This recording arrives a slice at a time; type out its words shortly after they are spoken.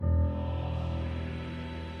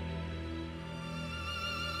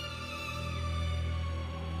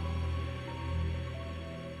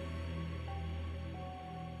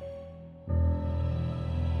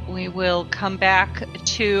We will come back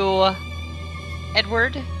to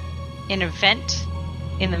Edward in a vent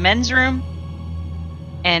in the men's room,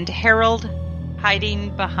 and Harold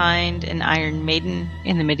hiding behind an Iron Maiden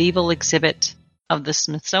in the medieval exhibit of the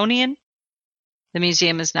Smithsonian. The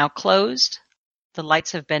museum is now closed. The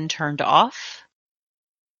lights have been turned off.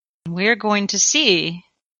 We're going to see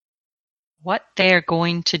what they're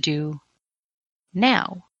going to do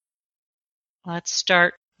now. Let's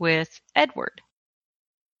start with Edward.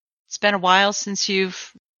 It's been a while since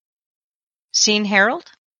you've seen Harold.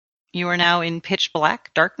 You are now in pitch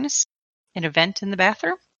black darkness, an event in the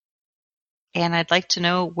bathroom. And I'd like to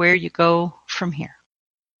know where you go from here.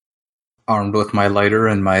 Armed with my lighter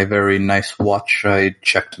and my very nice watch, I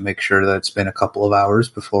check to make sure that it's been a couple of hours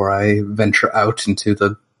before I venture out into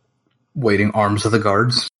the waiting arms of the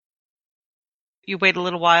guards. You wait a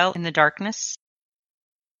little while in the darkness.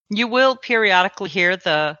 You will periodically hear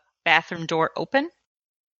the bathroom door open.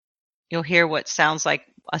 You'll hear what sounds like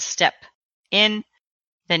a step in,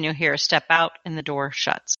 then you'll hear a step out, and the door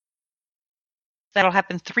shuts. That'll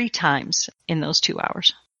happen 3 times in those 2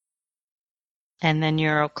 hours. And then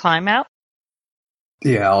you'll climb out.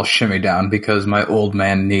 Yeah, I'll shimmy down because my old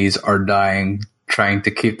man knees are dying, trying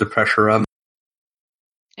to keep the pressure up.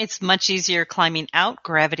 It's much easier climbing out.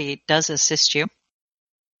 Gravity does assist you.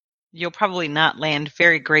 You'll probably not land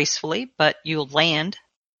very gracefully, but you'll land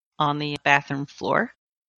on the bathroom floor.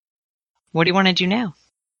 What do you want to do now?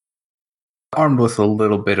 Armed with a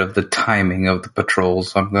little bit of the timing of the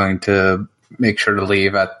patrols, I'm going to make sure to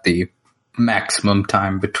leave at the maximum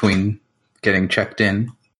time between getting checked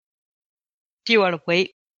in. Do you want to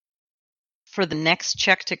wait for the next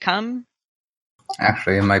check to come?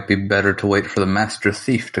 Actually, it might be better to wait for the Master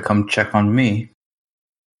Thief to come check on me.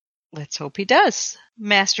 Let's hope he does.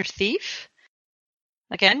 Master Thief,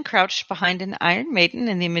 again, crouched behind an Iron Maiden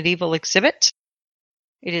in the medieval exhibit.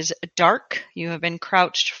 It is dark. You have been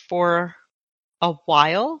crouched for a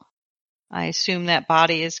while. I assume that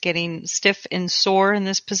body is getting stiff and sore in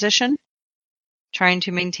this position. Trying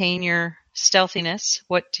to maintain your stealthiness.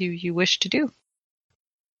 What do you wish to do?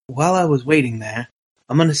 While I was waiting there,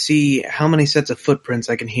 I'm going to see how many sets of footprints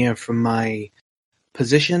I can hear from my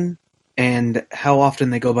position and how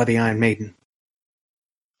often they go by the Iron Maiden.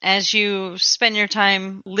 As you spend your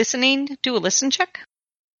time listening, do a listen check.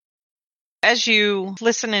 As you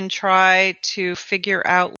listen and try to figure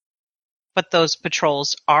out what those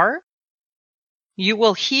patrols are, you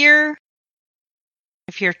will hear,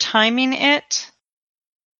 if you're timing it,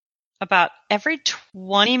 about every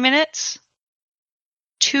 20 minutes,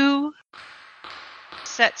 2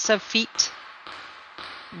 sets of feet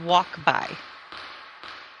walk by.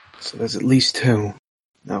 So there's at least 2.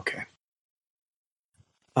 Okay.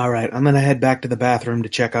 Alright, I'm going to head back to the bathroom to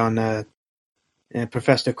check on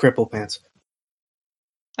Professor Cripplepants.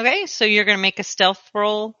 Okay, so you're going to make a stealth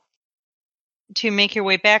roll to make your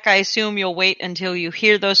way back. I assume you'll wait until you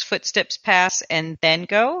hear those footsteps pass and then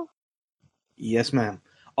go? Yes, ma'am.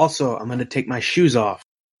 Also, I'm going to take my shoes off.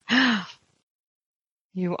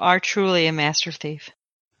 You are truly a master thief.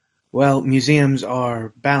 Well, museums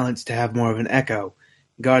are balanced to have more of an echo.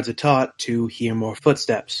 Guards are taught to hear more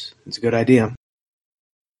footsteps. It's a good idea.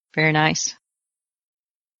 Very nice.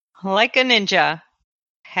 Like a ninja,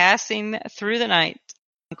 passing through the night,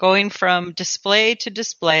 going from display to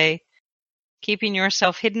display, keeping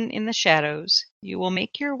yourself hidden in the shadows, you will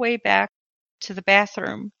make your way back to the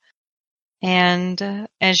bathroom. And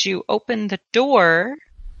as you open the door,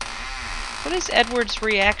 what is Edward's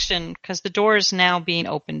reaction? Because the door is now being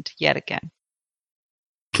opened yet again.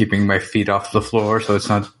 Keeping my feet off the floor so it's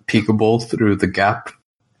not peekable through the gap,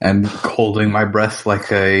 and holding my breath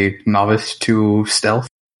like a novice to stealth.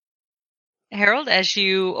 Harold, as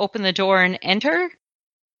you open the door and enter,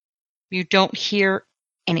 you don't hear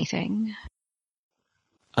anything.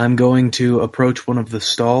 I'm going to approach one of the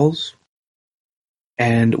stalls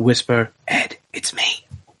and whisper, "Ed, it's me."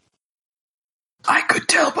 I could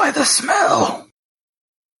tell by the smell.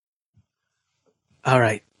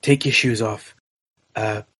 Alright, take your shoes off.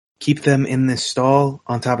 Keep them in this stall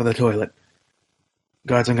on top of the toilet.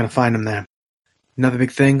 Guards aren't going to find them there. Another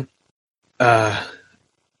big thing,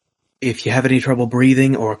 if you have any trouble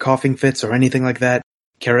breathing or coughing fits or anything like that,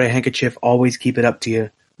 carry a handkerchief, always keep it up to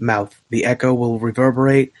your mouth. The echo will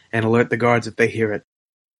reverberate and alert the guards if they hear it.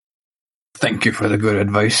 Thank you for the good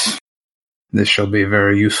advice. This shall be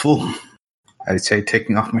very useful. I'd say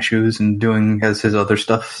taking off my shoes and doing as his other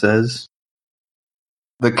stuff says.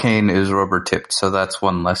 The cane is rubber-tipped, so that's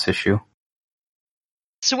one less issue.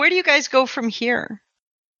 So where do you guys go from here?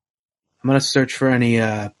 I'm going to search for any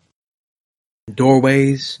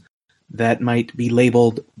doorways that might be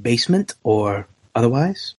labeled basement or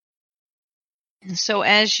otherwise. So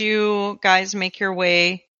as you guys make your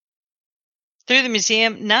way through the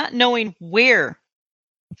museum, not knowing where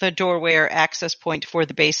the doorway or access point for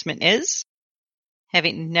the basement is,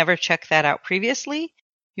 having never checked that out previously,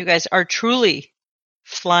 you guys are truly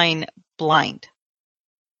flying blind.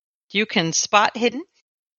 You can spot hidden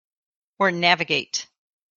or navigate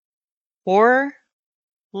or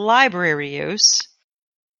library use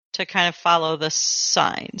to kind of follow the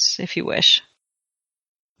signs if you wish.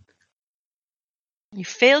 You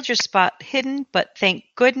failed your spot hidden, but thank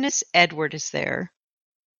goodness Edward is there.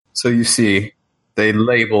 So you see, they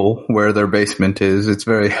label where their basement is. It's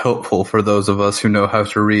very helpful for those of us who know how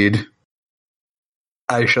to read.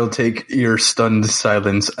 I shall take your stunned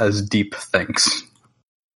silence as deep thanks.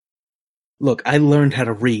 Look, I learned how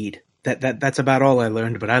to read. That's about all I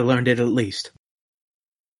learned, but I learned it at least.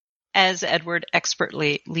 As Edward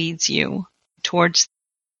expertly leads you towards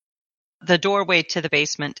the doorway to the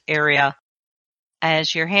basement area,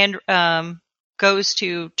 as your hand goes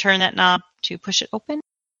to turn that knob to push it open,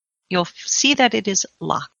 you'll see that it is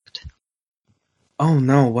locked. Oh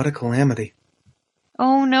no, what a calamity.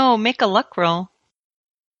 Oh no, make a luck roll.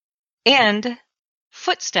 And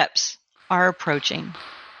footsteps are approaching.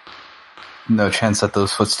 No chance that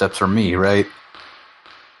those footsteps are me, right?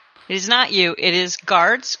 It is not you. It is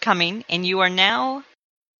guards coming, and you are now,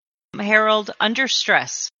 Harold, under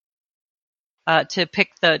stress to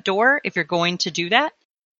pick the door. If you're going to do that,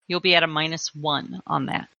 you'll be at a -1 on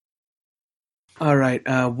that. Alright,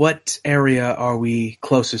 what area are we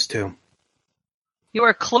closest to? You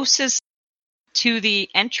are closest to the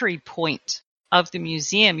entry point of the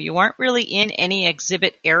museum. You aren't really in any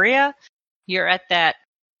exhibit area. You're at that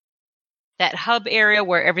hub area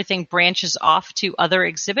where everything branches off to other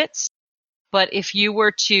exhibits. But if you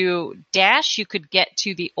were to dash, you could get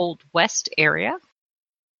to the Old West area.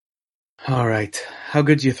 Alright, how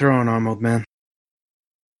good's you throwing, arm, old man?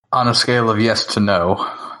 On a scale of yes to no,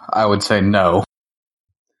 I would say no.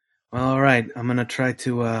 Well, alright, I'm gonna try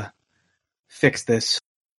to, fix this.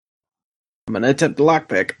 I'm gonna attempt the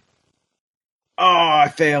lockpick. Oh, I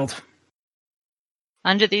failed.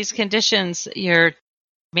 Under these conditions, you're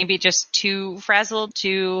maybe just too frazzled,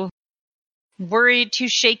 too worried, too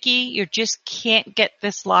shaky. You just can't get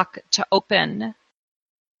this lock to open.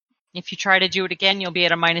 If you try to do it again, you'll be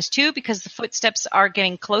at a -2 because the footsteps are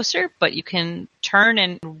getting closer, but you can turn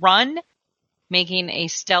and run, making a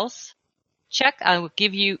stealth check. I will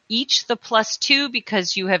give you each the +2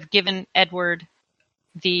 because you have given Edward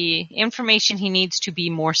the information he needs to be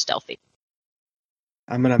more stealthy.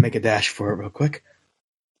 I'm gonna make a dash for it real quick.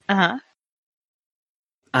 Uh-huh.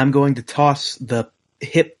 I'm going to toss the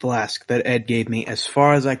hip flask that Ed gave me as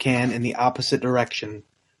far as I can in the opposite direction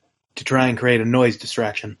to try and create a noise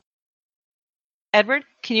distraction. Edward,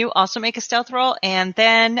 can you also make a stealth roll? And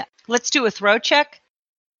then let's do a throw check.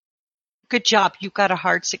 Good job. You got a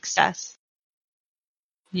hard success.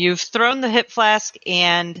 You've thrown the hip flask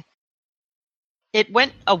and it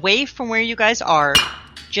went away from where you guys are,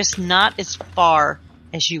 just not as far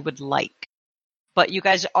as you would like. But you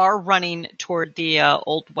guys are running toward the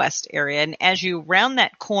Old West area. And as you round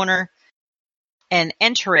that corner and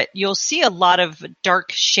enter it, you'll see a lot of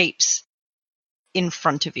dark shapes in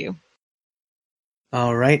front of you.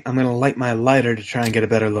 Alright, I'm gonna light my lighter to try and get a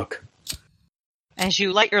better look. As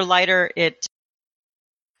you light your lighter, it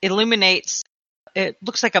illuminates, it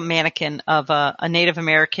looks like a mannequin of a Native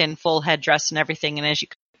American full headdress and everything. And as you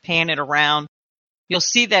pan it around, you'll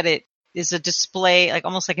see that it is a display, like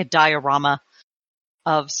almost like a diorama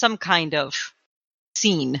of some kind of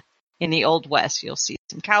scene in the Old West. You'll see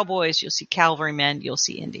some cowboys, you'll see cavalrymen, you'll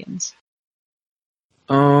see Indians.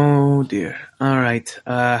 Oh dear. Alright,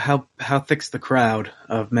 how thick's the crowd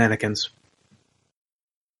of mannequins?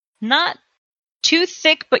 Not too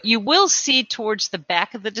thick, but you will see towards the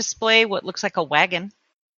back of the display what looks like a wagon.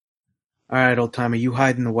 Alright, old timer, you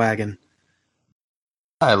hide in the wagon.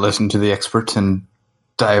 I listen to the expert and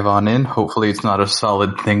dive on in. Hopefully it's not a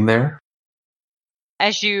solid thing there.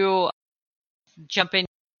 As you jump in,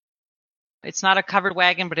 it's not a covered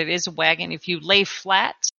wagon, but it is a wagon. If you lay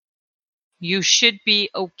flat, you should be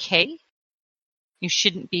okay. You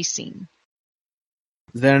shouldn't be seen.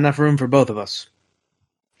 Is there enough room for both of us?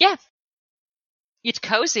 Yeah. It's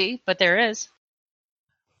cozy, but there is.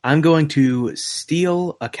 I'm going to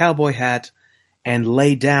steal a cowboy hat and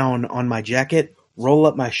lay down on my jacket, roll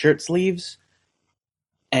up my shirt sleeves,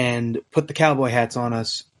 and put the cowboy hats on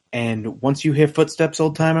us. And once you hear footsteps,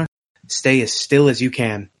 old timer, stay as still as you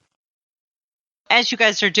can. As you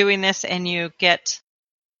guys are doing this and you get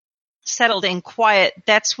settled and quiet,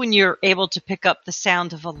 that's when you're able to pick up the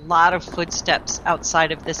sound of a lot of footsteps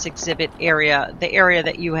outside of this exhibit area. The area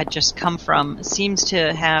that you had just come from seems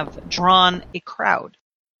to have drawn a crowd.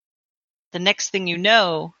 The next thing you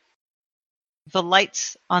know, the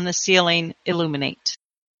lights on the ceiling illuminate.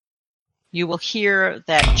 You will hear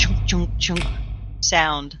that chunk, chunk, chunk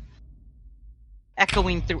sound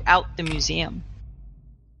echoing throughout the museum.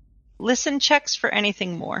 Listen checks for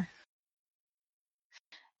anything more.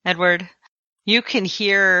 Edward, you can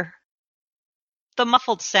hear the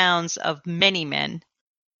muffled sounds of many men,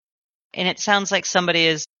 and it sounds like somebody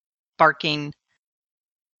is barking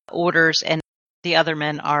orders and the other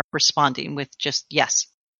men are responding with just yes.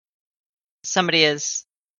 Somebody is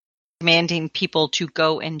commanding people to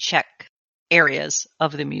go and check areas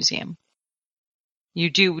of the museum. You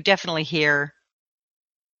do definitely hear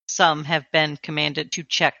some have been commanded to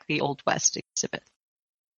check the Old West exhibit.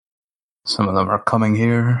 Some of them are coming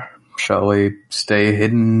here. Shall we stay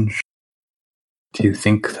hidden? Do you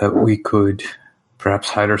think that we could perhaps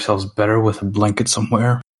hide ourselves better with a blanket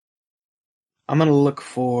somewhere? I'm going to look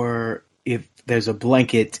for if there's a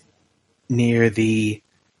blanket near the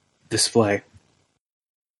display.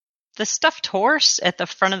 The stuffed horse at the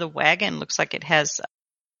front of the wagon looks like it has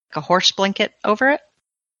a horse blanket over it.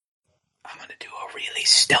 I'm going to do a really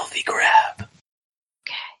stealthy grab.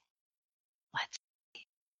 Okay. Let's see.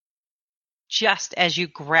 Just as you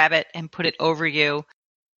grab it and put it over you,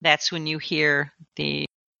 that's when you hear the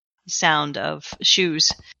sound of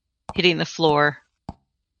shoes hitting the floor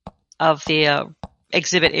of the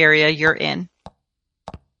exhibit area you're in.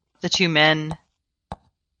 The two men.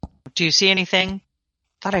 Do you see anything?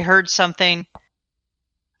 Thought I heard something.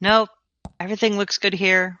 Nope. Everything looks good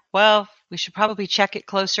here. Well, we should probably check it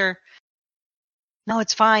closer. No,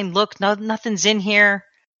 it's fine. Look, nothing's in here.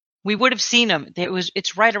 We would have seen them.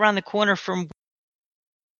 It's right around the corner from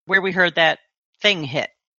where we heard that thing hit.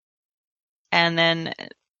 And then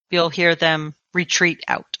you'll hear them retreat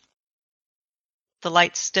out. The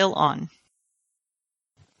light's still on.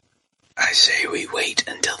 I say we wait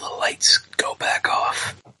until the lights go back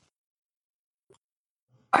off.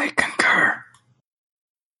 I concur.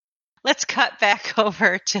 Let's cut back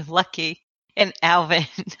over to Lucky and Alvin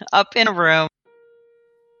up in a room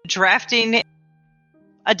drafting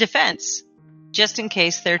a defense just in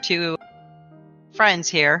case their two friends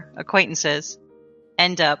here, acquaintances,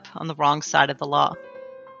 end up on the wrong side of the law.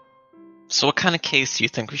 So what kind of case do you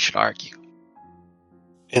think we should argue?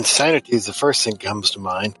 Insanity is the first thing that comes to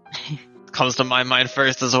mind. Comes to my mind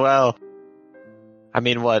first as well. I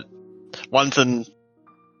mean, what? One's an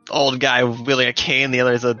old guy wielding a cane, the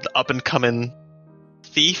other is an up-and-coming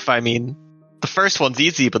thief. I mean, the first one's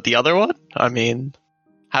easy, but the other one? I mean,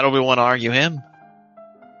 how do we want to argue him?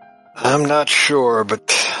 I'm not sure, but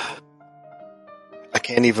I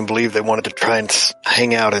can't even believe they wanted to try and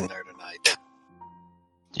hang out in there tonight.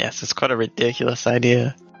 Yes, it's quite a ridiculous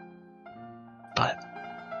idea. But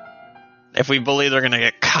if we believe they're going to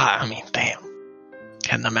get caught, I mean, damn.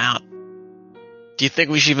 Getting them out. Do you think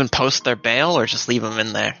we should even post their bail or just leave them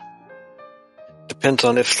in there? Depends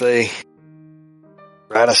on if they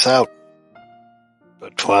rat us out.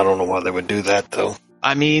 But I don't know why they would do that, though.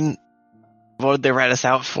 I mean, what would they rat us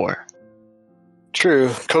out for?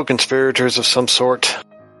 True, co-conspirators of some sort.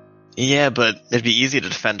 Yeah, but it'd be easy to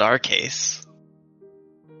defend our case.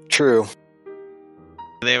 True.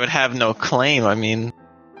 They would have no claim. I mean,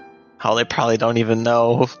 how they probably don't even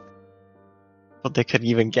know what they could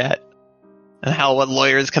even get. And what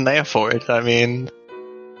lawyers can they afford? I mean...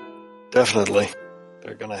 Definitely.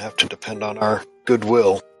 They're gonna have to depend on our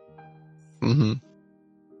goodwill. Mm-hmm.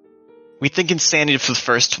 We think insanity for the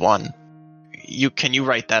first one. Can you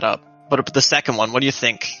write that up? But the second one, what do you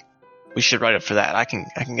think we should write up for that? I can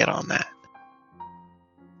get on that.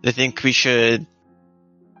 I think we should...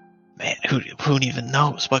 Man, who even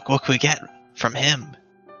knows? What could we get from him?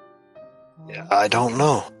 Yeah, I don't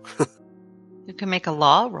know. You can make a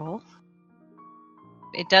law roll.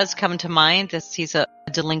 It does come to mind that he's a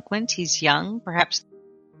delinquent, he's young, perhaps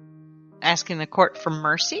asking the court for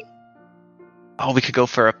mercy? Oh, we could go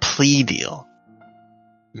for a plea deal.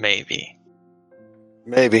 Maybe.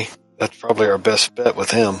 Maybe. That's probably our best bet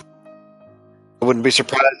with him. I wouldn't be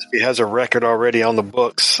surprised if he has a record already on the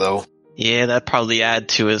books, so... Yeah, that'd probably add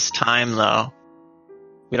to his time, though.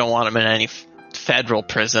 We don't want him in any federal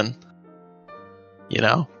prison. You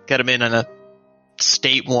know? Get him in a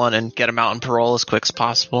state one and get him out on parole as quick as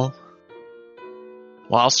possible.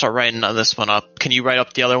 Well, I'll start writing this one up. Can you write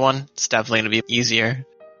up the other one? It's definitely going to be easier.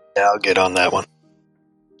 Yeah, I'll get on that one.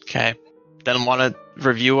 Okay. Then want to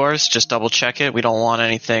review ours? Just double check it. We don't want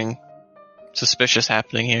anything suspicious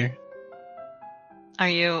happening here. Are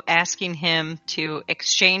you asking him to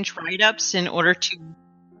exchange write-ups in order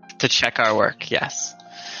To check our work, yes.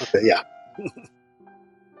 Okay, yeah.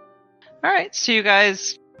 All right, so you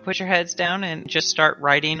guys put your heads down and just start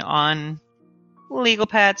writing on legal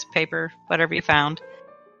pads, paper, whatever you found.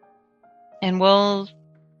 And we'll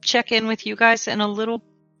check in with you guys in a little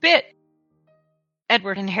bit.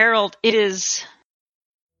 Edward and Harold, it is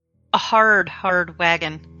a hard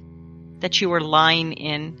wagon that you are lying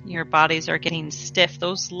in. Your bodies are getting stiff.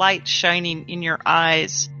 Those lights shining in your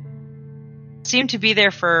eyes seem to be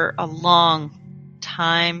there for a long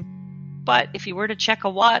time. But if you were to check a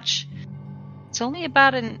watch, it's only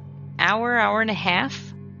about an hour and a half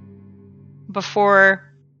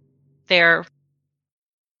before they're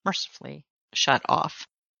mercifully shut off.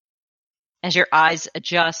 As your eyes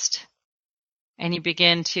adjust and you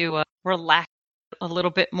begin to relax a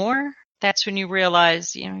little bit more, that's when you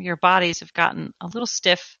realize, your bodies have gotten a little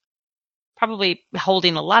stiff, probably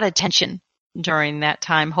holding a lot of tension during that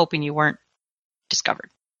time, hoping you weren't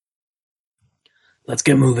discovered. Let's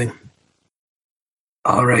get moving.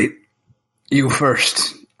 All right. You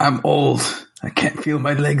first. I'm old. I can't feel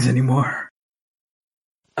my legs anymore.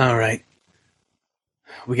 All right.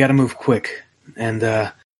 We gotta move quick,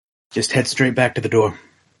 and just head straight back to the door.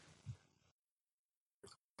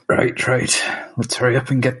 Right. Let's hurry up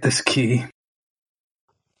and get this key.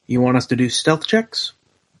 You want us to do stealth checks?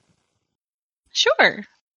 Sure.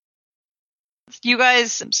 You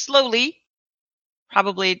guys slowly,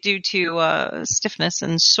 probably due to stiffness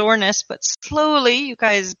and soreness, but slowly you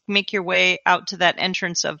guys make your way out to that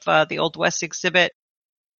entrance of the Old West exhibit.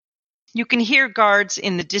 You can hear guards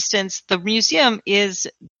in the distance. The museum is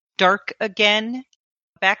dark again.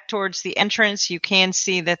 Back towards the entrance, you can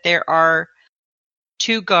see that there are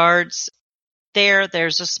 2 guards there.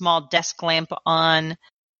 There's a small desk lamp on.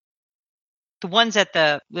 The ones at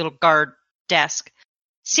the little guard desk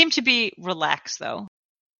seem to be relaxed, though.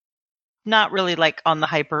 Not really like on the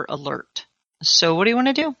hyper alert. So what do you want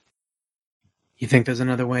to do? You think there's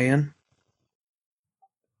another way in?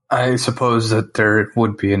 I suppose that there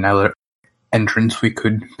would be another entrance we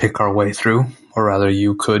could pick our way through, or rather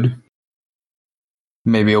you could.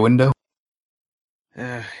 Maybe a window?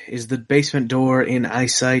 Is the basement door in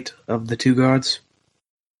eyesight of the 2 guards?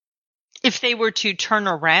 If they were to turn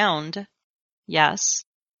around, yes.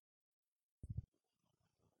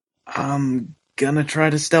 I'm gonna try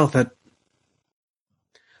to stealth it.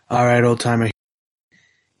 Alright, old timer.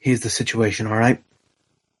 Here's the situation, alright?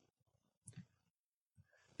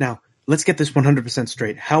 Now, let's get this 100%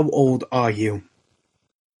 straight. How old are you?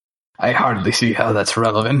 I hardly see how that's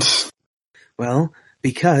relevant. Well,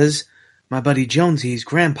 because my buddy Jonesy's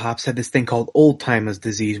grandpops had this thing called old-timers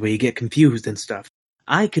disease where you get confused and stuff.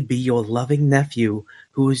 I could be your loving nephew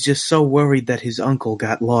who was just so worried that his uncle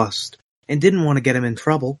got lost and didn't want to get him in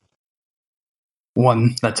trouble.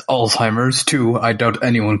 1, that's Alzheimer's. 2, I doubt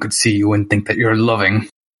anyone could see you and think that you're loving.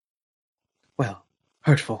 Well,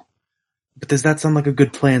 hurtful. But does that sound like a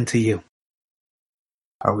good plan to you?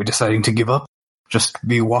 Are we deciding to give up? Just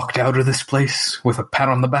be walked out of this place with a pat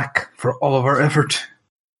on the back for all of our effort?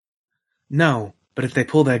 No, but if they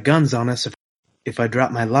pull their guns on us, if I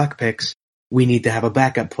drop my lockpicks, we need to have a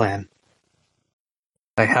backup plan.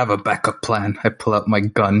 I have a backup plan. I pull out my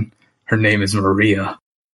gun. Her name is Maria.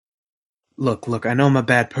 Look, I know I'm a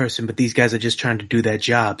bad person, but these guys are just trying to do their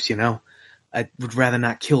jobs, you know? I would rather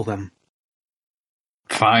not kill them.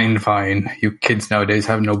 Fine. You kids nowadays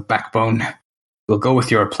have no backbone. We'll go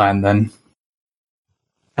with your plan then.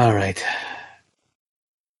 Alright.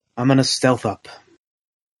 I'm gonna stealth up.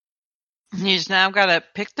 He's now got to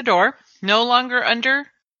pick the door. No longer under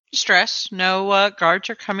stress. No guards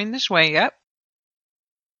are coming this way yet.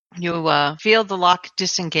 You feel the lock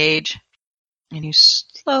disengage, and you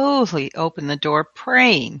slowly open the door,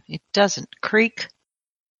 praying it doesn't creak.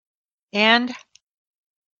 And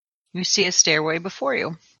you see a stairway before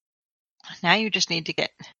you. Now you just need to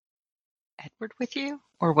get Edward with you,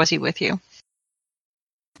 or was he with you?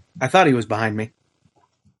 I thought he was behind me.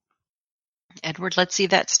 Edward, let's see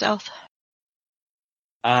that stealth.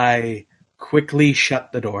 I quickly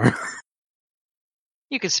shut the door.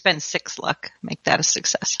 You could spend 6 luck, make that a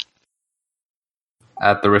success.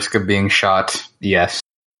 At the risk of being shot, yes.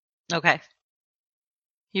 Okay.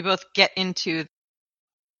 You both get into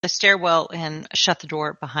the stairwell and shut the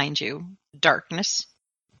door behind you. Darkness.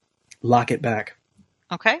 Lock it back.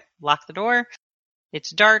 Okay. Lock the door.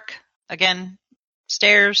 It's dark. Again,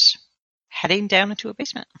 stairs. Heading down into a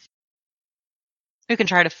basement. You can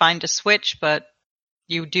try to find a switch, but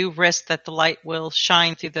you do risk that the light will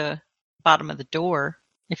shine through the bottom of the door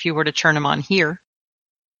if you were to turn them on here.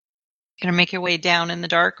 Gonna make your way down in the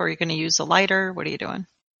dark, or are you gonna use a lighter? What are you doing?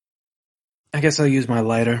 I guess I'll use my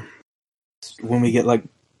lighter when we get,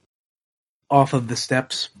 off of the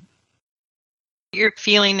steps. You're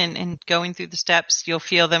feeling and going through the steps, you'll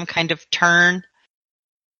feel them kind of turn.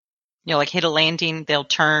 You'll hit a landing, they'll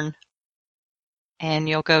turn, and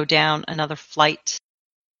you'll go down another flight.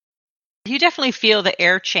 You definitely feel the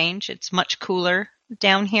air change. It's much cooler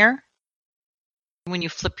down here. When you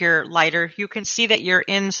flip your lighter, you can see that you're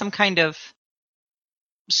in some kind of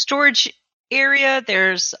storage area.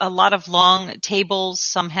 There's a lot of long tables.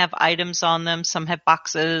 Some have items on them. Some have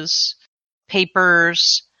boxes,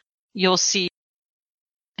 papers. You'll see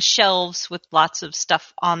shelves with lots of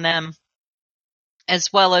stuff on them,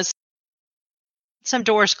 as well as some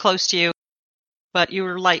doors close to you, but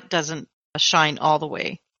your light doesn't shine all the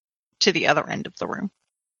way to the other end of the room.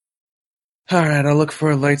 All right, I'll look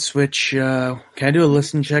for a light switch. Can I do a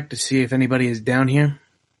listen check to see if anybody is down here?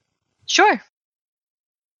 Sure.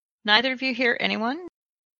 Neither of you hear anyone.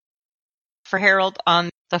 For Harold, on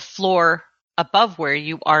the floor above where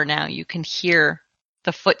you are now, you can hear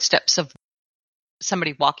the footsteps of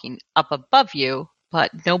somebody walking up above you,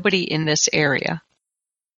 but nobody in this area.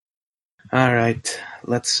 All right,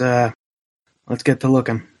 let's get to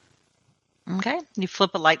looking. Okay. You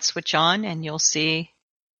flip a light switch on and you'll see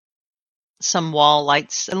some wall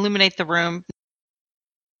lights illuminate the room.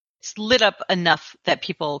 It's lit up enough that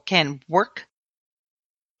people can work.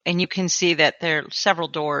 And you can see that there are several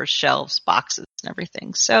doors, shelves, boxes, and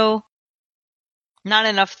everything. So not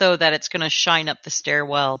enough, though, that it's going to shine up the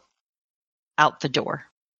stairwell out the door.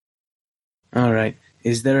 All right.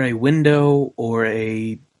 Is there a window or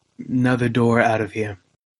another door out of here?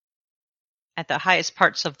 At the highest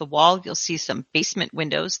parts of the wall, you'll see some basement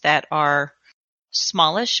windows that are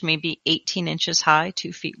smallish, maybe 18 inches high,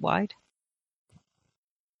 2 feet wide.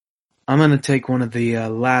 I'm going to take one of the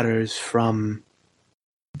ladders from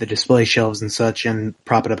the display shelves and such and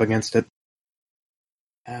prop it up against it.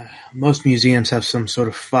 Most museums have some sort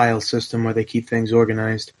of file system where they keep things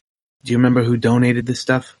organized. Do you remember who donated this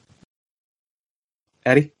stuff?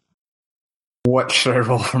 Eddie? What should I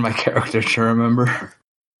roll for my character to remember?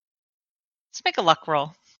 Let's make a luck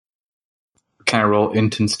roll. Can I roll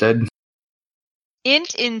int instead?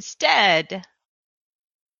 Int instead.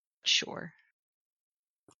 Sure.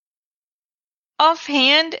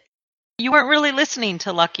 Offhand, you weren't really listening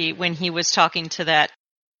to Lucky when he was talking to that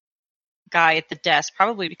guy at the desk,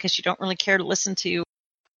 probably because you don't really care to listen to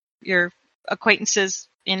your acquaintances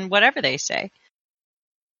in whatever they say.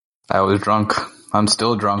 I was drunk. I'm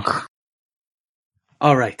still drunk.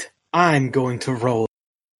 All right. I'm going to roll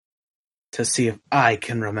to see if I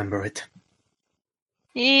can remember it.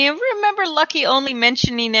 You remember Lucky only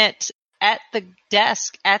mentioning it at the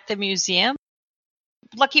desk at the museum?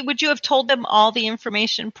 Lucky, would you have told them all the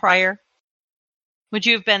information prior? Would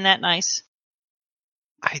you have been that nice?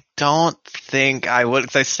 I don't think I would,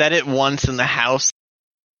 'cause I said it once in the house.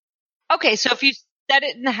 Okay, so if you said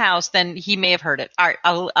it in the house, then he may have heard it. All right,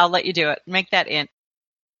 I'll let you do it. Make that int.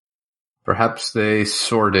 Perhaps they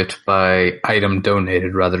sort it by item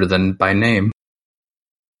donated rather than by name.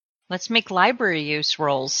 Let's make library use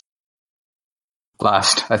rolls.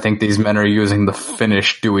 Last, I think these men are using the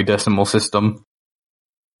Finnish Dewey Decimal System.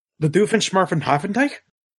 The Doofenshmirfenhafenteich?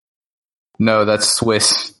 No, that's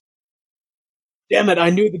Swiss. Damn it,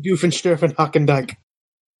 I knew the Doofenshmirfenhafenteich.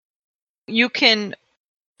 You can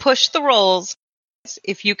push the rolls.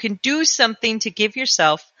 If you can do something to give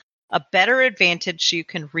yourself a better advantage, you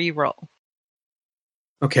can re-roll.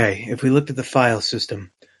 Okay, if we looked at the file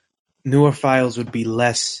system, newer files would be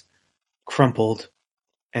less crumpled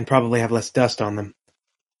and probably have less dust on them.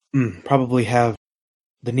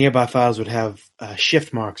 The nearby files would have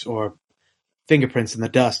shift marks or fingerprints in the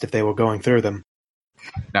dust if they were going through them.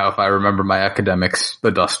 Now, if I remember my academics,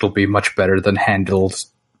 the dust will be much better than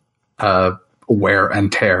Handel's wear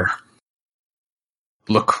and tear.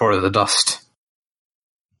 Look for the dust.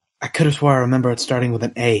 I could have swore I remember it starting with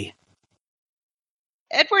an A.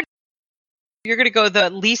 Edward, you're going to go the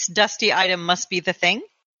least dusty item must be the thing?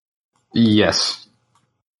 Yes.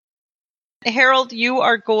 Harold, you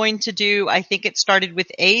are going to do, I think it started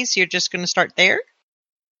with A's. You're just going to start there?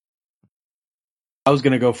 I was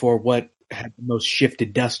going to go for what had the most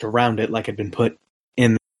shifted dust around it, like had been put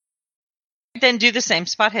in. Then do the same,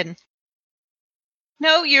 spot hidden.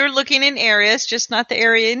 No, you're looking in areas, just not the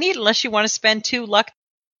area you need unless you want to spend 2 luck.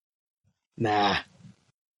 Nah.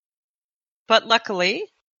 But luckily,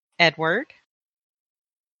 Edward,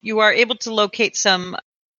 you are able to locate some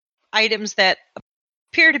items that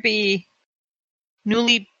appear to be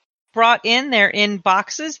newly brought in. They're in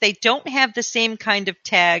boxes. They don't have the same kind of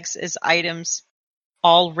tags as items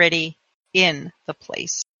already in the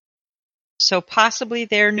place. So possibly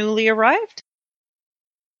they're newly arrived?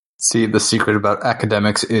 See, the secret about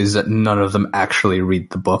academics is that none of them actually read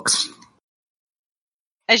the books.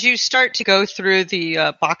 As you start to go through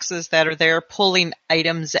the boxes that are there, pulling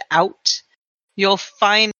items out, you'll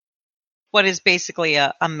find what is basically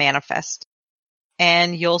a manifest.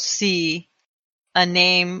 And you'll see a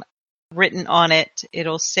name written on it.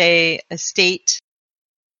 It'll say estate,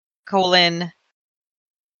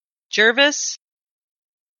 Jervis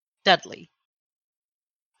Dudley.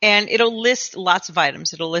 And it'll list lots of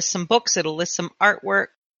items. It'll list some books. It'll list some artwork.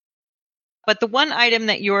 But the one item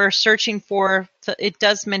that you're searching for, it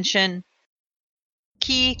does mention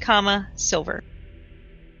key, silver.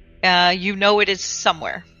 You know it is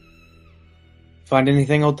somewhere. Find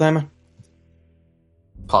anything, old timer?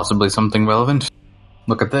 Possibly something relevant.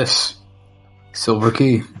 Look at this. Silver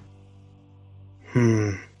key.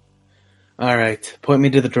 Alright, point me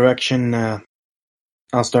to the direction.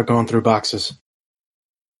 I'll start going through boxes.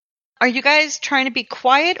 Are you guys trying to be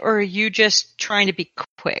quiet, or are you just trying to be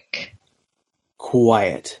quick?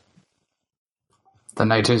 Quiet. The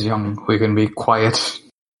night is young. We can be quiet.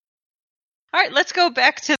 All right, let's go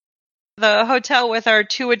back to the hotel with our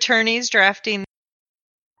two attorneys drafting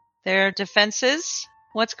their defenses.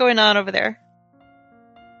 What's going on over there?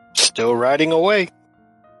 Still writing away.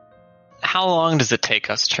 How long does it take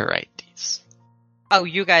us to write these? Oh,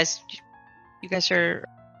 you guys are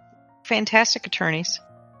fantastic attorneys.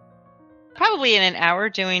 Probably in an hour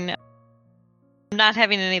doing, not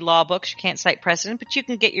having any law books, you can't cite precedent, but you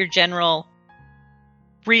can get your general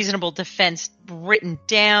reasonable defense written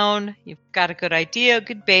down. You've got a good idea, a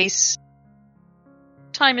good base.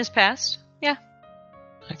 Time has passed. Yeah.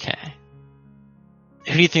 Okay.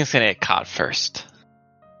 Who do you think's gonna get caught first?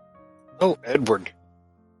 Oh, Edward.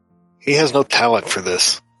 He has no talent for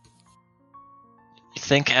this. You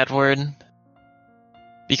think Edward?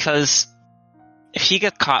 Because if he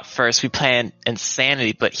gets caught first, we play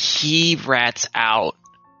insanity, but he rats out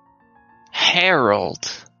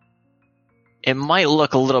Harold. It might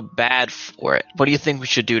look a little bad for it. What do you think we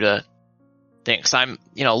should do to think? 'Cause I'm,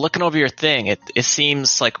 looking over your thing, it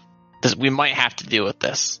seems like we might have to deal with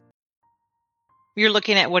this. You're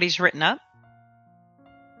looking at what he's written up?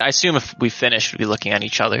 I assume if we finish, we'll be looking at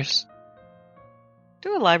each other's.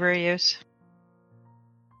 Do a library use.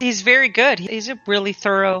 He's very good. He's a really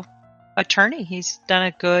thorough attorney. He's done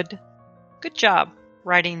a good job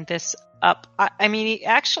writing this up. I mean, he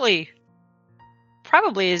actually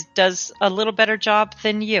probably does a little better job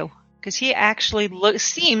than you, because he actually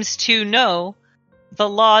seems to know the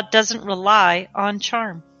law doesn't rely on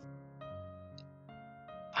charm.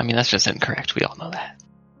 I mean, that's just incorrect. We all know that.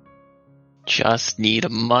 Just need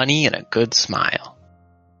money and a good smile.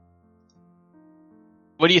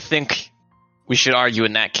 What do you think we should argue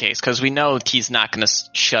in that case? Because we know he's not going to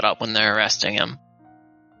shut up when they're arresting him.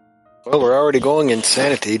 Well, we're already going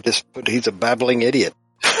insanity, but he's a babbling idiot.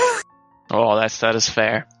 Oh, that is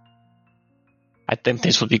fair. I think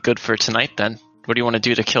this would be good for tonight then. What do you want to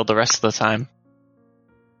do to kill the rest of the time?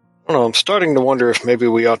 I don't know, I'm starting to wonder if maybe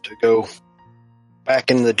we ought to go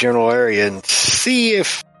back in the general area and see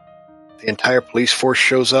if the entire police force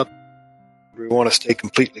shows up. We want to stay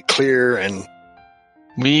completely clear, and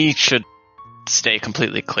we should stay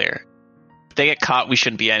completely clear. If they get caught, we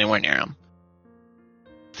shouldn't be anywhere near them.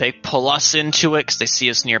 If they pull us into it because they see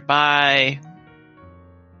us nearby.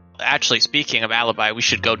 Actually, speaking of alibi, we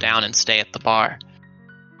should go down and stay at the bar.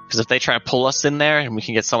 Because if they try to pull us in there and we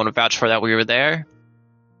can get someone to vouch for that we were there,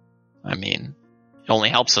 I mean, it only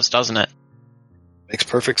helps us, doesn't it? Makes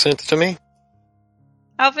perfect sense to me.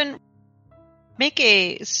 Alvin, make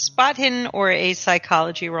a spot hidden or a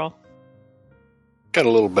psychology roll. Got a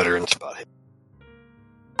little better in spot hidden.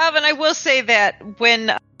 Alvin, I will say that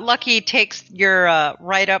when Lucky takes your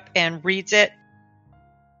write-up and reads it,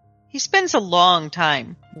 he spends a long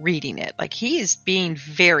time reading it. Like, he's being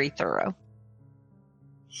very thorough.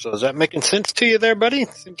 So is that making sense to you there, buddy?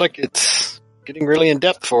 Seems like it's getting really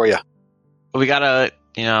in-depth for you. We gotta,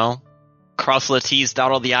 cross all the T's,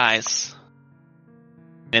 dot all the I's.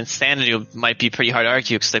 Insanity might be pretty hard to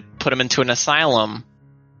argue because they put him into an asylum.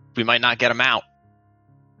 We might not get him out.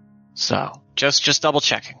 So, just double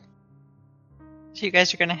checking. So you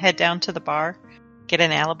guys are going to head down to the bar, get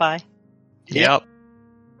an alibi? Yep.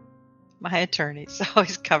 My attorneys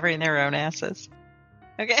always covering their own asses.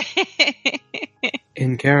 Okay.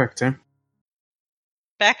 In character.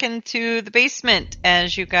 Back into the basement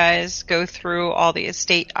as you guys go through all the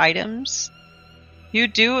estate items. You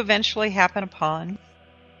do eventually happen upon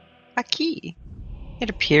a key.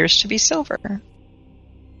 It appears to be silver.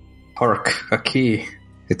 Hark, a key.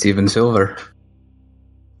 It's even silver.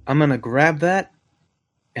 I'm going to grab that,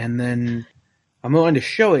 and then I'm going to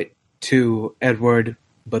show it to Edward,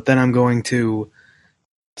 but then I'm going to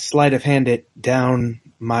sleight of hand it down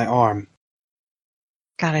my arm.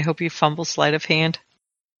 God, I hope you fumble sleight of hand.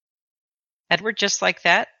 Edward, just like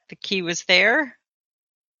that, the key was there.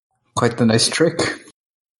 Quite the nice trick.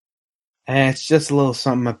 It's just a little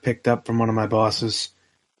something I picked up from one of my bosses.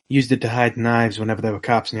 Used it to hide knives whenever there were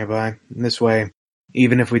cops nearby. And this way,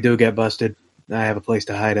 even if we do get busted, I have a place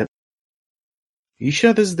to hide it. You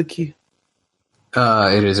sure this is the key?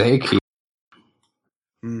 It is a key.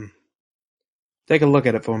 Take a look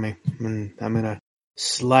at it for me. And I'm gonna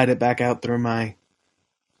slide it back out through my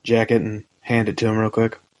jacket and hand it to him real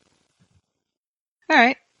quick. All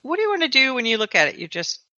right. What do you want to do when you look at it? You're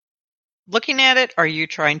just looking at it? Are you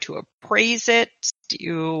trying to appraise it? Do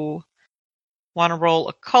you want to roll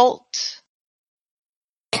occult?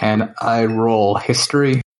 Can I roll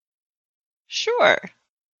history? Sure.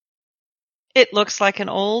 It looks like an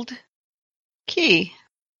old key.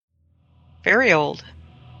 Very old.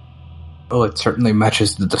 Oh, it certainly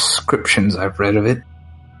matches the descriptions I've read of it.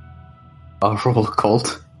 I'll roll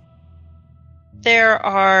occult. There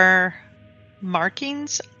are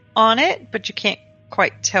markings on it, but you can't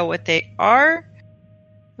quite tell what they are.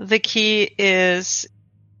 The key is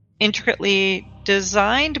intricately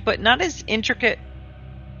designed, but not as intricate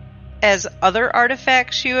as other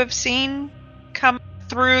artifacts you have seen come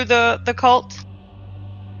through the cult.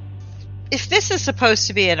 If this is supposed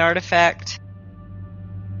to be an artifact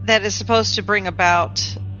that is supposed to bring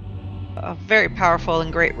about a very powerful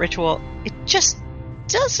and great ritual, it just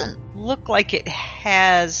doesn't look like it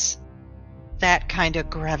has that kind of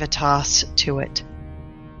gravitas to it.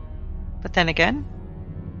 But then again,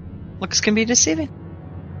 looks can be deceiving.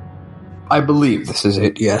 I believe this is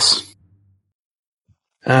it, yes.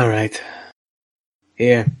 Alright.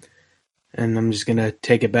 Here. And I'm just gonna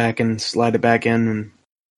take it back and slide it back in, and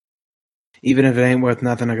even if it ain't worth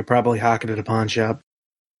nothing, I could probably hawk it at a pawn shop.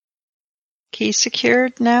 Key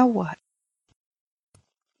secured, now what?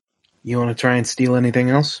 You wanna try and steal anything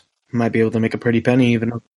else? Might be able to make a pretty penny,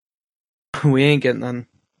 even though we ain't getting none.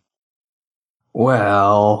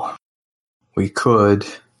 Well, we could.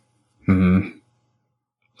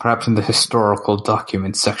 Perhaps in the historical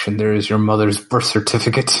documents section there is your mother's birth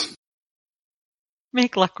certificate.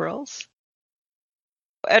 Make luck rolls.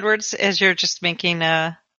 Edwards, as you're just making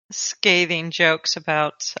scathing jokes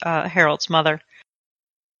about Harold's mother,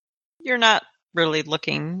 you're not really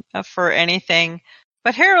looking for anything.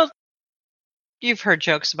 But Harold, you've heard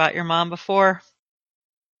jokes about your mom before.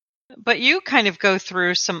 But you kind of go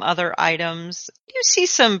through some other items. You see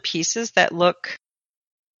some pieces that look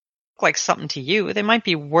like something to you. They might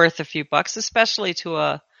be worth a few bucks, especially to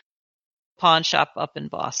a pawn shop up in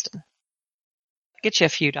Boston. Get you a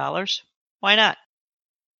few dollars. Why not?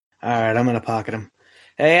 Alright, I'm gonna pocket him.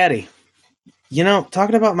 Hey, Eddie. You know,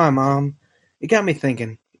 talking about my mom, it got me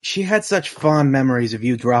thinking. She had such fond memories of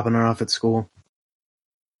you dropping her off at school.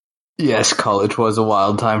 Yes, college was a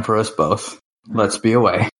wild time for us both. Let's be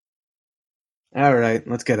away. Alright,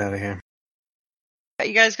 let's get out of here.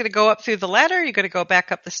 You guys gonna go up through the ladder? You gonna go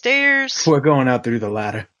back up the stairs? We're going out through the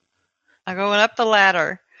ladder. I'm going up the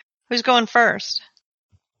ladder. Who's going first?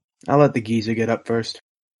 I'll let the geezer get up first.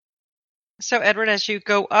 So, Edward, as you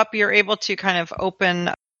go up, you're able to kind of open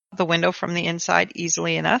the window from the inside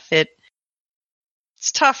easily enough.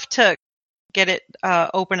 It's tough to get it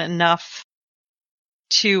open enough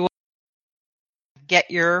to get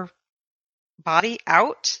your body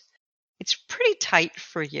out. It's pretty tight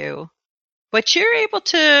for you, but you're able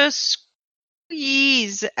to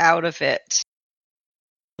squeeze out of it.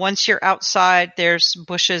 Once you're outside, there's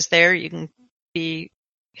bushes there. You can be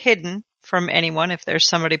hidden from anyone if there's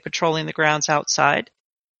somebody patrolling the grounds outside.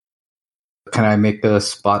 Can I make a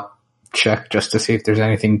spot check just to see if there's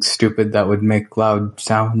anything stupid that would make loud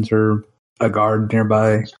sounds or a guard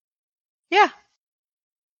nearby? Yeah.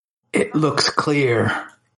 It looks clear.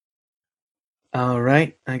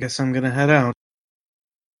 Alright, I guess I'm gonna head out.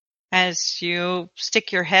 As you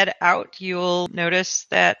stick your head out, you'll notice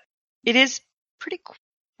that it is pretty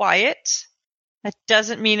quiet. That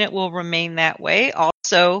doesn't mean it will remain that way.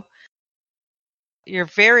 Also, you're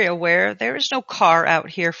very aware there is no car out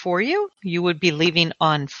here for you. You would be leaving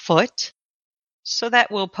on foot. So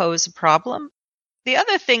that will pose a problem. The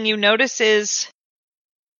other thing you notice is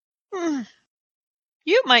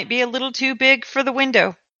you might be a little too big for the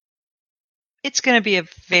window. It's going to be a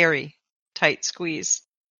very tight squeeze.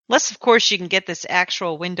 Unless, of course, you can get this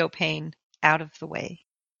actual window pane out of the way.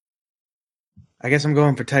 I guess I'm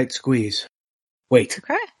going for tight squeeze. Wait.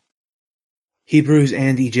 Okay. Hebrews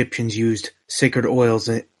and Egyptians used sacred oils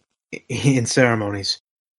in ceremonies.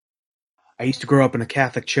 I used to grow up in a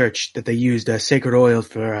Catholic church that they used sacred oil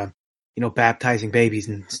for, baptizing babies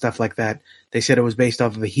and stuff like that. They said it was based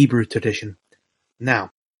off of a Hebrew tradition. Now,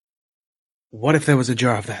 what if there was a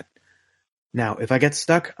jar of that? Now, if I get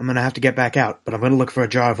stuck, I'm going to have to get back out, but I'm going to look for a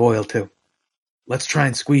jar of oil too. Let's try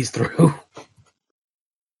and squeeze through.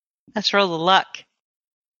 Let's roll the luck.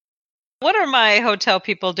 What are my hotel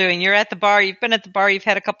people doing? You're at the bar. You've been at the bar. You've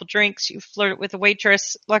had a couple drinks. You've flirted with a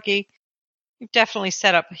waitress. Lucky. You've definitely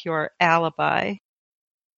set up your alibi.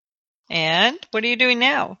 And what are you doing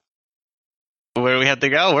now? Where do we have to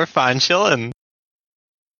go? We're fine chilling.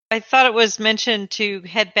 I thought it was mentioned to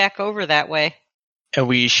head back over that way. And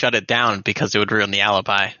we shut it down because it would ruin the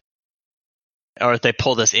alibi. Or if they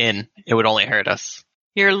pulled us in, it would only hurt us.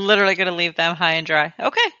 You're literally going to leave them high and dry.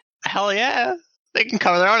 Okay. Hell yeah. They can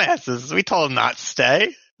cover their own asses. We told them not to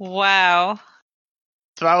stay. Wow.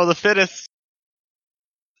 Survival of the fittest.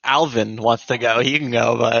 Alvin wants to go. He can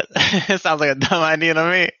go, but it sounds like a dumb idea to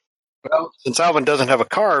me. Well, since Alvin doesn't have a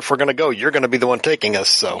car, if we're going to go, you're going to be the one taking us,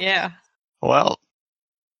 so. Yeah. Well.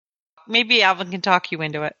 Maybe Alvin can talk you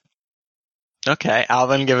into it. Okay,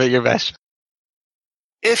 Alvin, give it your best.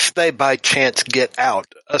 If they by chance get out,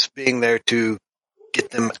 us being there to get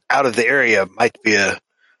them out of the area might be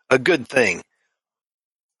a good thing.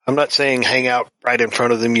 I'm not saying hang out right in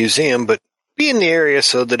front of the museum, but be in the area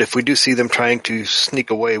so that if we do see them trying to sneak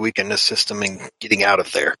away, we can assist them in getting out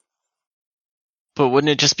of there. But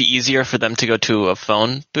wouldn't it just be easier for them to go to a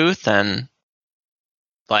phone booth and,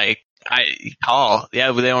 call?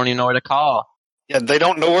 Yeah, but they don't even know where to call. Yeah, they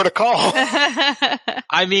don't know where to call.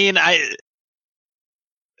 I mean, I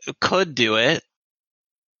could do it.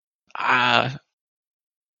 Well,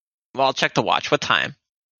 I'll check the watch. What time?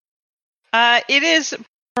 It is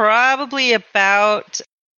probably about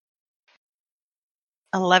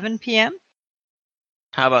 11 p.m.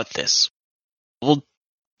 How about this? We'll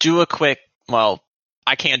do a quick,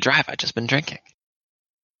 I can't drive. I've just been drinking.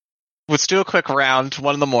 Let's do a quick round,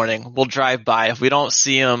 1 a.m. We'll drive by. If we don't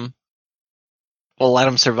see them, we'll let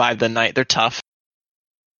them survive the night. They're tough.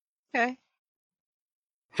 Okay.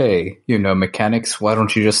 Hey, mechanics, why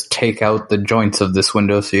don't you just take out the joints of this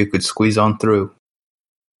window so you could squeeze on through?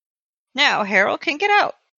 Now, Harold can get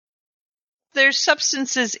out. There's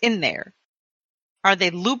substances in there. Are they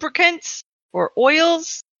lubricants or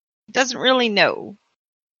oils? Doesn't really know.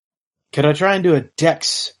 Could I try and do a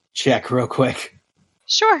dex check real quick?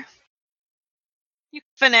 Sure. You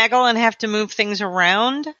finagle and have to move things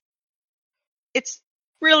around. It's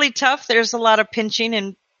really tough. There's a lot of pinching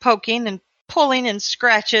and poking and pulling and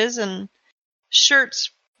scratches and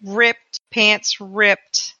shirts ripped, pants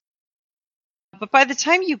ripped. But by the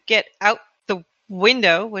time you get out the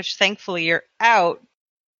window, which thankfully you're out,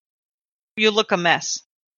 you look a mess.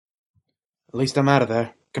 At least I'm out of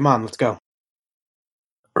there. Come on, let's go.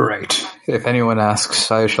 Right. If anyone asks,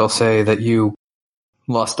 I shall say that you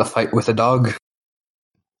lost a fight with a dog.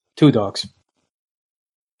 2 dogs.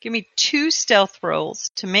 Give me 2 stealth rolls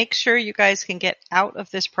to make sure you guys can get out of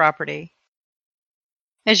this property.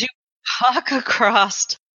 As you walk across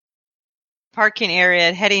the parking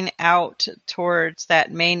area heading out towards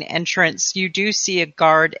that main entrance, you do see a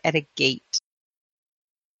guard at a gate.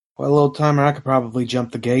 Well, old timer, I could probably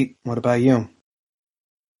jump the gate. What about you?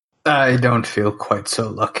 I don't feel quite so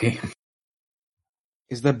lucky.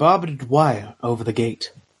 Is there barbed wire over the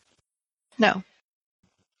gate? No.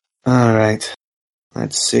 Alright.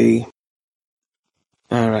 Let's see.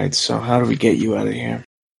 Alright, so how do we get you out of here?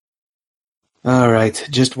 Alright,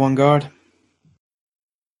 just 1 guard?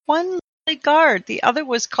 1 guard. The other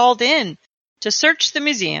was called in to search the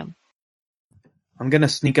museum. I'm gonna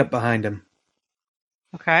sneak up behind him.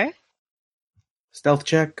 Okay. Stealth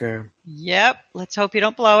check, or? Yep. Let's hope you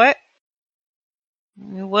don't blow it.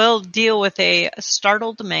 We will deal with a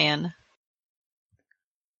startled man.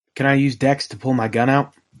 Can I use Dex to pull my gun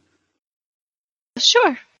out?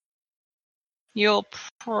 Sure. You'll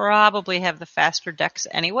probably have the faster dex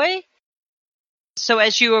anyway. So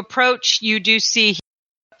as you approach, you do see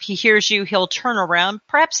he hears you. He'll turn around,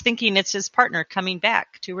 perhaps thinking it's his partner coming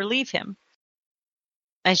back to relieve him.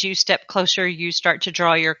 As you step closer, you start to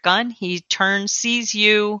draw your gun. He turns, sees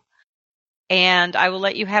you, and I will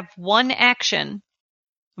let you have 1 action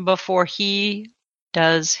before he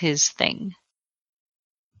does his thing.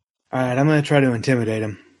 Alright, I'm gonna try to intimidate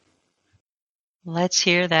him. Let's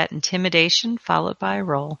hear that intimidation followed by a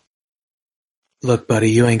roll. Look,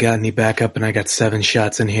 buddy, you ain't got any backup, and I got 7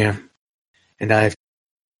 shots in here. And I've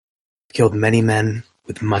killed many men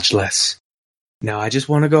with much less. Now I just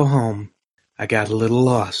want to go home. I got a little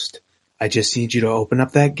lost. I just need you to open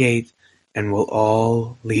up that gate, and we'll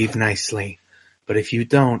all leave nicely. But if you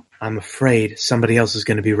don't, I'm afraid somebody else is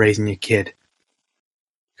going to be raising your kid.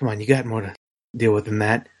 Come on, you got more to deal with than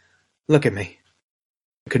that. Look at me.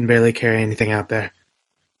 I couldn't barely carry anything out there.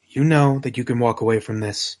 You know that you can walk away from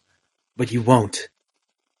this, but you won't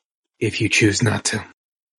if you choose not to.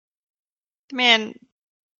 The man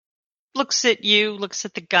looks at you, looks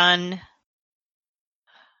at the gun,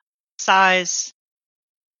 sighs,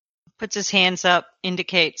 puts his hands up,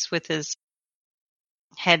 indicates with his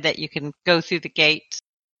head that you can go through the gate.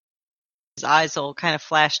 His eyes will kind of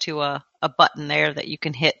flash to a button there that you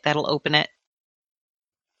can hit that'll open it.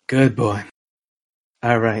 Good boy.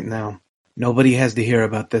 All right, now, nobody has to hear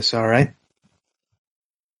about this, all right?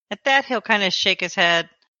 At that, he'll kind of shake his head,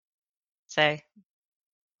 say,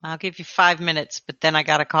 I'll give you 5 minutes, but then I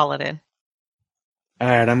gotta call it in. All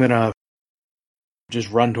right, I'm going to just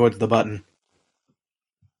run towards the button.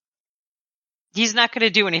 He's not going to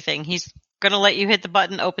do anything. He's going to let you hit the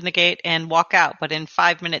button, open the gate, and walk out. But in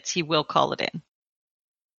 5 minutes, he will call it in.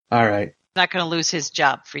 All right. He's not going to lose his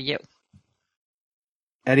job for you.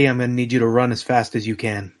 Eddie, I'm going to need you to run as fast as you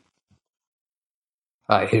can.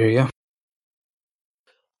 I hear you.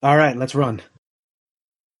 All right, let's run.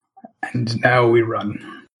 And now we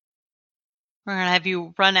run. We're going to have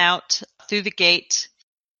you run out through the gate,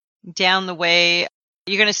 down the way.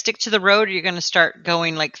 You're going to stick to the road, or you're going to start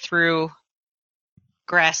going like through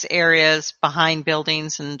grass areas behind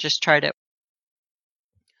buildings and just try to...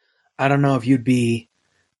 I don't know if you'd be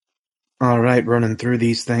all right running through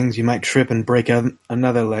these things. You might trip and break out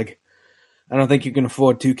another leg. I don't think you can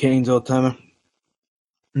afford 2 canes, old-timer.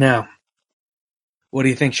 Now, what do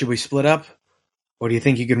you think? Should we split up? Or do you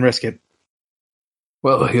think you can risk it?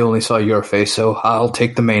 Well, he only saw your face, so I'll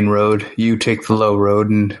take the main road, you take the low road,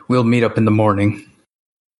 and we'll meet up in the morning.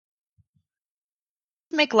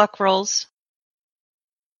 Make luck rolls.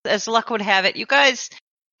 As luck would have it, you guys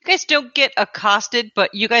don't get accosted,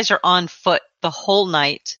 but you guys are on foot the whole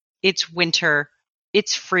night. It's winter.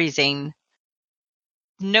 It's freezing.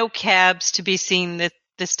 No cabs to be seen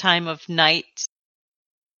this time of night.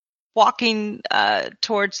 Walking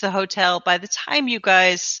towards the hotel. By the time you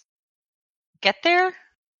guys get there,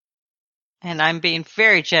 and I'm being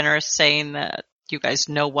very generous saying that you guys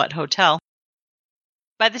know what hotel.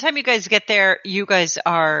 By the time you guys get there, you guys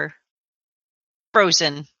are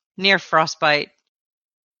frozen, near frostbite,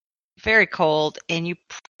 very cold, and you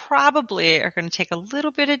probably are going to take a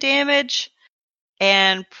little bit of damage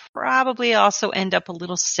and probably also end up a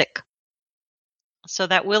little sick. So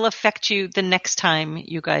that will affect you the next time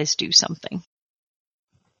you guys do something.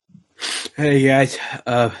 Hey, guys.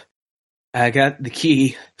 I got the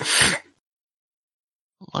key.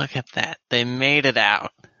 Look at that. They made it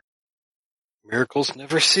out. Miracles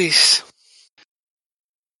never cease.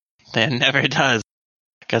 It never does.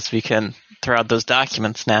 I guess we can throw out those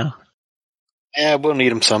documents now. Yeah, we'll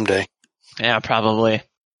need them someday. Yeah, probably.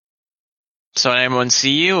 So did anyone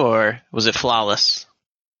see you, or was it flawless?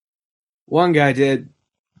 One guy did,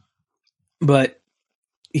 but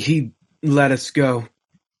he let us go.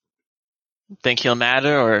 Think he'll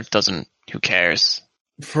matter, or doesn't? Who cares?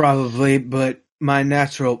 Probably, but my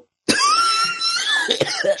natural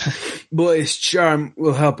boyish charm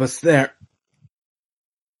will help us there.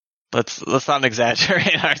 Let's not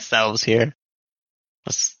exaggerate ourselves here.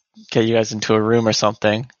 Let's get you guys into a room or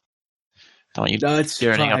something. Don't you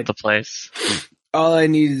dirtying up the place. All I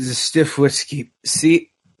need is a stiff whiskey.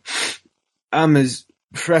 See, I'm as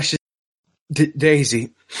fresh as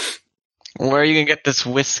Daisy. Where are you gonna get this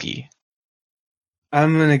whiskey?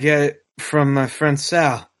 I'm gonna get it from my friend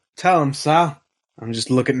Sal. Tell him, Sal. I'm just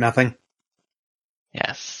looking at nothing.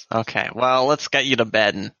 Yes. Okay. Well, let's get you to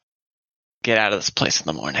bed and get out of this place in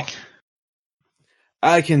the morning.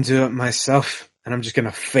 I can do it myself, and I'm just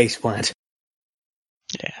gonna faceplant.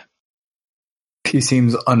 Yeah. He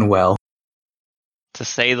seems unwell. To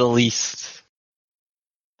say the least.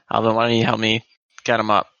 Alvin, why don't you help me get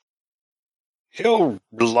him up? He'll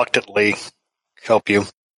reluctantly help you.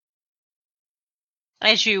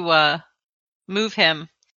 As you move him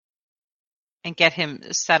and get him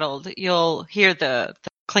settled, you'll hear the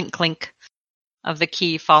clink clink of the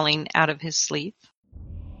key falling out of his sleeve.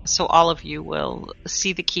 So all of you will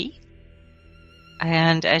see the key.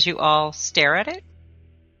 And as you all stare at it,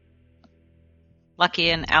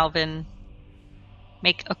 Lucky and Alvin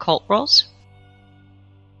make occult rolls.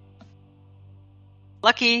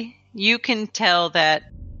 Lucky, you can tell that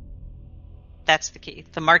that's the key.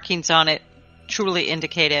 The markings on it truly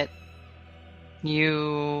indicate it.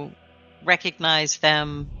 You recognize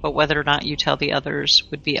them, but whether or not you tell the others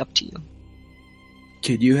would be up to you.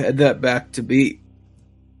 Could you head that back to B?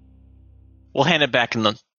 We'll hand it back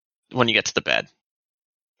when you get to the bed.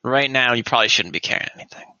 Right now, you probably shouldn't be carrying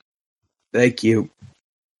anything. Thank you.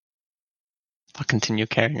 I'll continue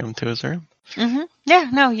carrying him to his room. Mm-hmm. Yeah,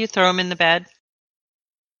 no, you throw him in the bed.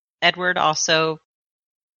 Edward also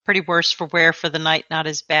pretty worse for wear for the night, not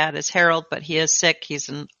as bad as Harold, but he is sick. He's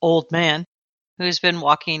an old man who's been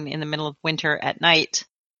walking in the middle of winter at night.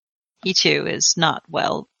 He too is not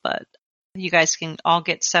well, but you guys can all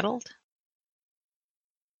get settled.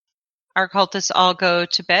 Our cultists all go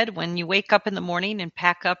to bed. When you wake up in the morning and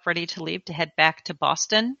pack up ready to leave to head back to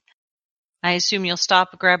Boston, I assume you'll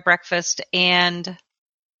stop, grab breakfast, and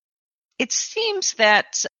it seems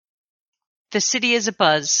that the city is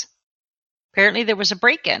abuzz. Apparently there was a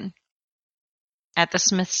break-in at the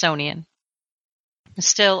Smithsonian. It's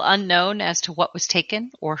still unknown as to what was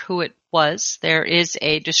taken or who it was. There is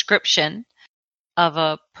a description of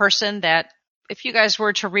a person that, if you guys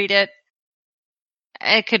were to read it,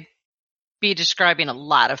 it could be describing a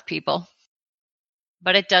lot of people.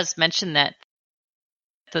 But it does mention that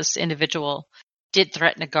this individual did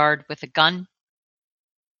threaten a guard with a gun.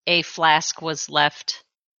 A flask was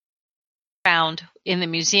found in the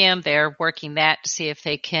museum. They're working that to see if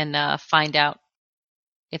they can find out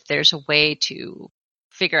if there's a way to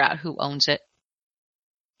figure out who owns it.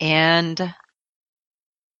 And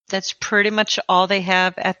that's pretty much all they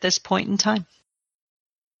have at this point in time.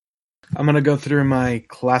 I'm going to go through my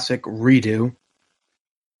classic redo.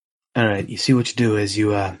 All right, you see what you do is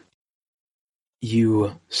you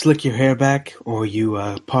slick your hair back, or you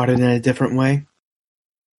part it in a different way.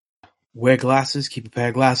 Wear glasses, keep a pair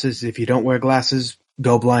of glasses. If you don't wear glasses,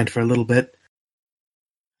 go blind for a little bit.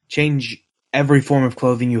 Change every form of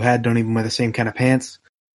clothing you had, don't even wear the same kind of pants.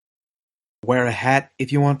 Wear a hat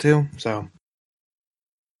if you want to, so...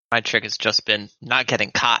 My trick has just been not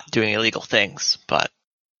getting caught doing illegal things, but...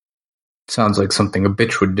 Sounds like something a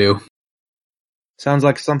bitch would do. Sounds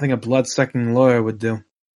like something a blood-sucking lawyer would do.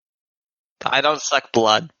 I don't suck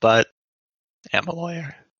blood, but am a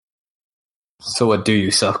lawyer. So what do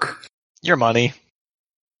you suck? Your money.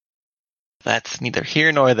 That's neither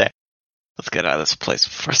here nor there. Let's get out of this place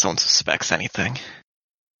before someone suspects anything.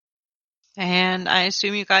 And I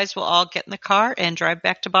assume you guys will all get in the car and drive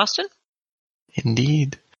back to Boston?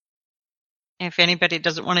 Indeed. If anybody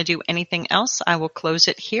doesn't want to do anything else, I will close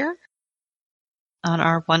it here on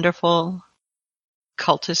our wonderful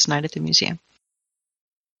Cultist night at the museum.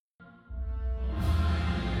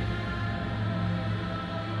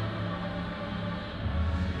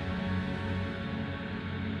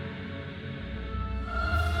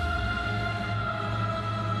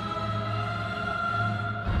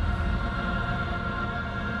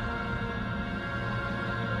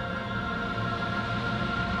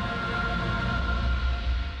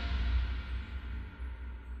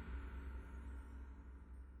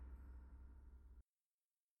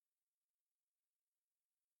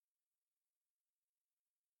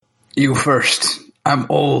 You first. I'm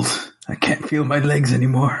old. I can't feel my legs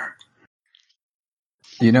anymore.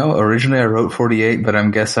 You know, originally I wrote 48, but I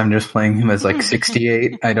guess I'm just playing him as like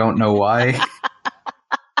 68. I don't know why.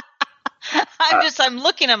 I'm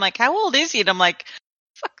looking, I'm like, how old is he? And I'm like,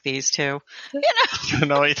 fuck these two. You know? I don't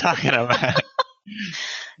know what you're talking about.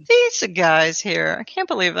 These guys here. I can't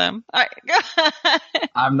believe them. All right.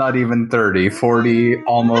 I'm not even 30. 40,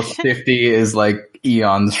 almost 50 is like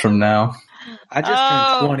eons from now. I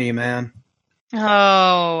just turned 20, man.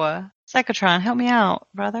 Oh, Psychotron, help me out,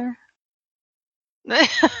 brother.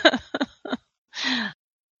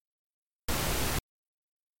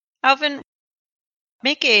 Alvin,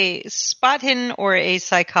 make a spot hidden or a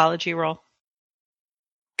psychology roll.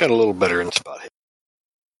 Got a little better in spot hidden,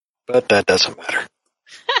 but that doesn't matter.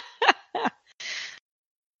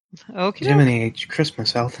 Okay. Jiminy H.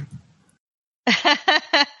 Christmas, Alvin.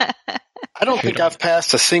 I don't think I've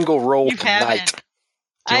passed a single roll You tonight. haven't.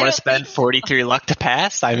 Do you want to spend 43 luck to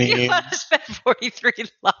pass? I You mean, want to spend 43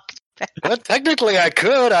 luck to pass. Well, technically I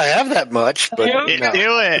could. I have that much, but You no.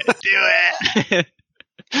 do it. Do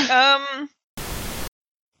it.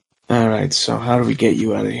 Alright, so how do we get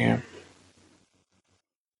you out of here?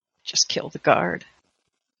 Just kill the guard.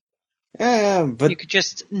 Yeah, but You could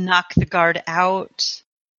just knock the guard out,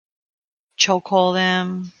 chokehold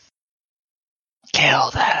them. Kill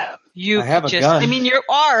them. You I have could a just, gun. I mean, you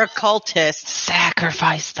are a cultist.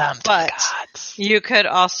 Sacrifice them to But- the gods. You could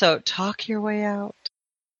also talk your way out.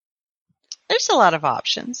 There's a lot of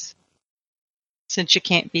options. Since you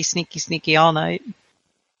can't be sneaky all night.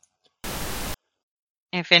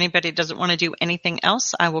 If anybody doesn't want to do anything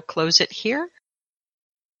else, I will close it here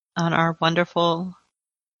on our wonderful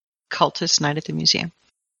Cultist night at the museum.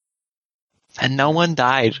 And no one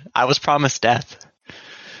died. I was promised death.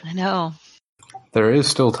 I know. There is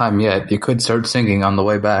still time yet. You could start singing on the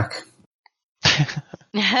way back.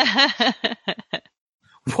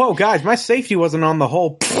 Whoa, guys, my safety wasn't on the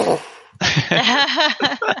whole.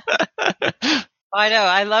 I know.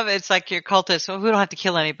 I love it. It's like you're cultists. Well, we don't have to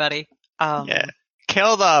kill anybody. Yeah.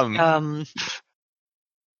 Kill them.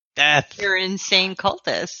 Death. You're insane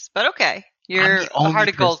cultists, but okay. You're I'm the a only heart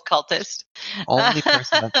of gold cultist. Only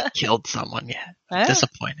person that's killed someone yet. I'm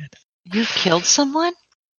disappointed. You killed someone?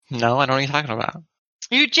 No, I don't know what you're talking about.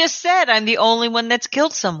 You just said I'm the only one that's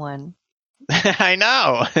killed someone. I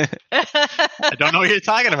know. I don't know what you're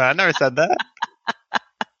talking about. I never said that.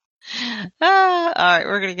 All right,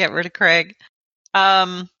 we're going to get rid of Craig.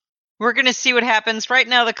 We're going to see what happens. Right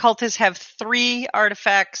now, the cultists have 3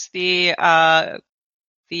 artifacts. The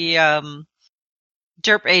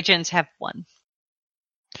derp agents have 1.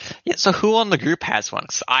 Yeah, so who on the group has one?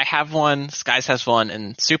 'Cause I have one, Skies has one,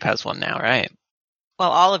 and Soup has one now, right? Well,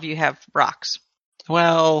 all of you have rocks.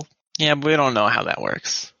 Well, yeah, but we don't know how that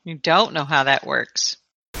works. You don't know how that works.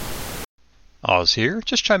 Oz here,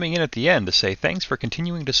 just chiming in at the end to say thanks for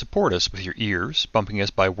continuing to support us with your ears, bumping us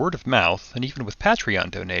by word of mouth, and even with Patreon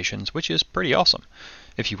donations, which is pretty awesome.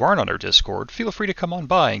 If you aren't on our Discord, feel free to come on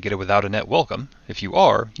by and get a Without a Net welcome. If you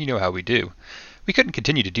are, you know how we do. We couldn't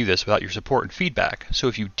continue to do this without your support and feedback, so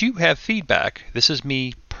if you do have feedback, this is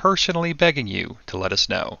me personally begging you to let us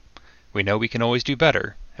know. We know we can always do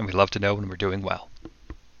better, and we love to know when we're doing well.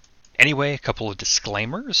 Anyway, a couple of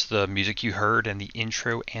disclaimers. The music you heard in the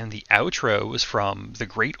intro and the outro was from the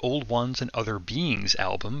Great Old Ones and Other Beings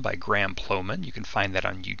album by Graham Plowman. You can find that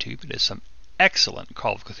on YouTube. It is some excellent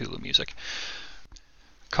Call of Cthulhu music.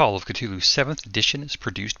 Call of Cthulhu 7th edition is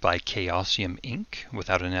produced by Chaosium Inc.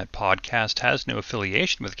 Without a Net podcast has no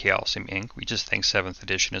affiliation with Chaosium Inc. We just think 7th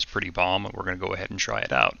edition is pretty bomb and we're going to go ahead and try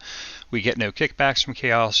it out. We get no kickbacks from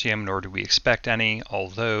Chaosium, nor do we expect any,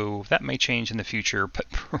 although that may change in the future, but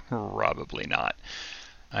probably not.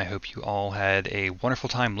 I hope you all had a wonderful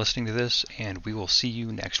time listening to this, and we will see you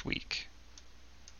next week.